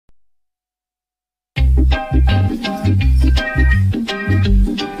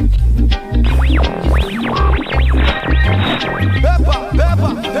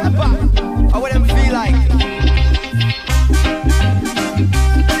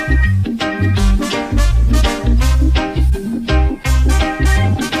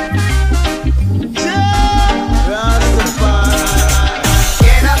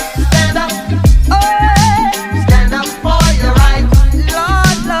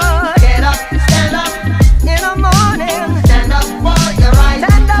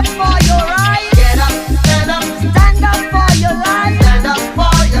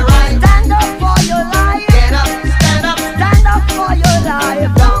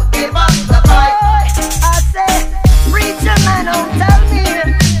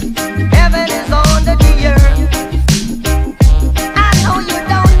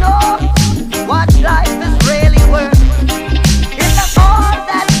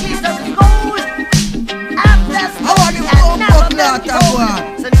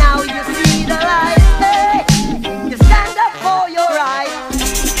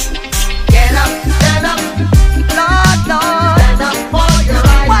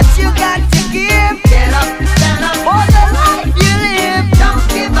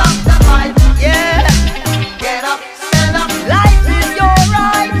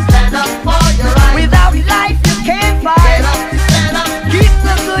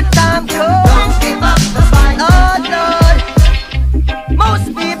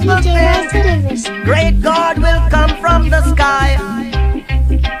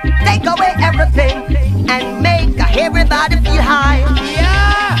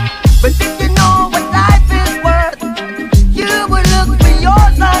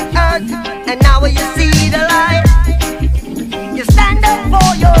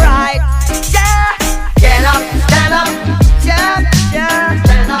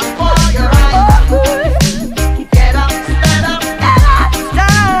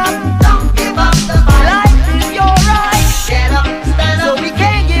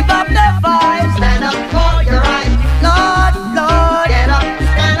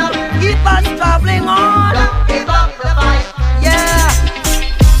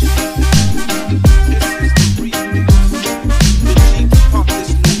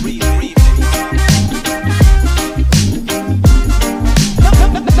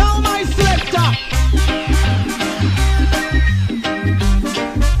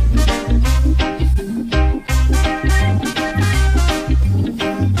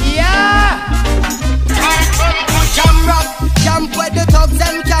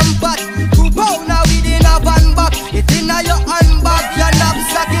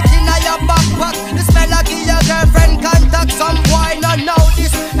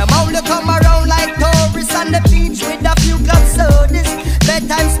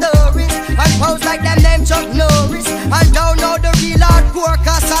Pose like them name Chuck Norris. And don't know the real hardcore,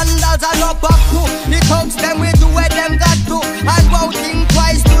 cause sandals are no back to. The thugs them we do where them got to. And won't think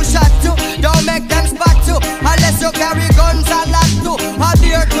twice to shot to. Don't make them spot to. Unless you carry guns and lock to. A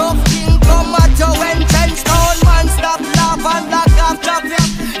beer tough king come at you. When 10 stone man stop laugh and lock off traffic.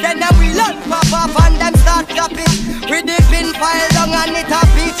 Then them we lock pop off and them start clapping. We dip in file down and it a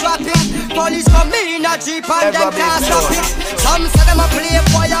beat trapping. Police come in a jeep and them can't stop it. Some say them a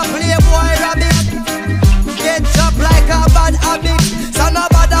playboy rabbit. Get up like a bad habit. So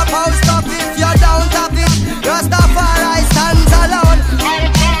nobody post up if you don't have it. Rastafari stands alone.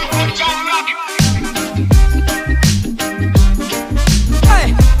 Hey.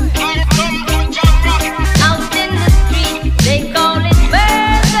 Out in the street, they call it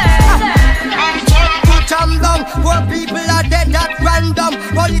murder. Jam down, poor people are dead at random.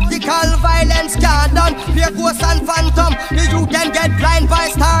 Political violence can't done. Fear ghosts and phantom. The youth can get blind by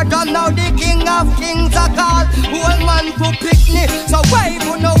stardom. Now the king of kings are called. Old man to pick me. So wave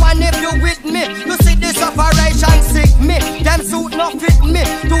no one if you with me. You see this operation sick me. Them suit no fit me.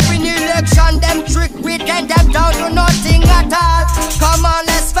 To win election, them trick with and them down to nothing at all. Come on,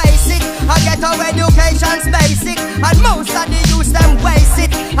 let's face it. I get our education's basic. And most of the youth them waste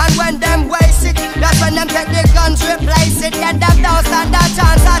it. And when them waste it, that's when them take the guns replace it. Then them don't stand a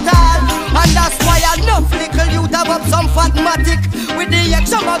chance at all. And that's why enough little youth have up some fatmatic. With the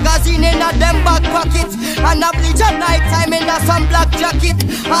extra magazine in a them back pocket. And a bleach at night time in a some black jacket.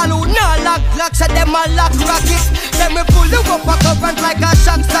 All who not lock clock, say them a lock rocket. Them we pull you up a current like a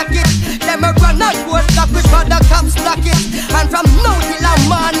shock socket. Them we run a gold clock which for the cops lock it. And from now till a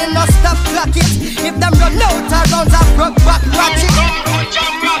morning no stop clock it. If them run out around a broke back watch it.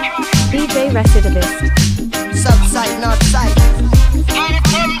 DJ Recidivist. Southside, northside.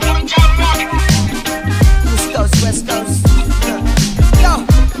 East coast, west coast. Yo.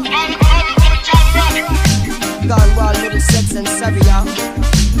 Gone wild, Middlesex and Serbia.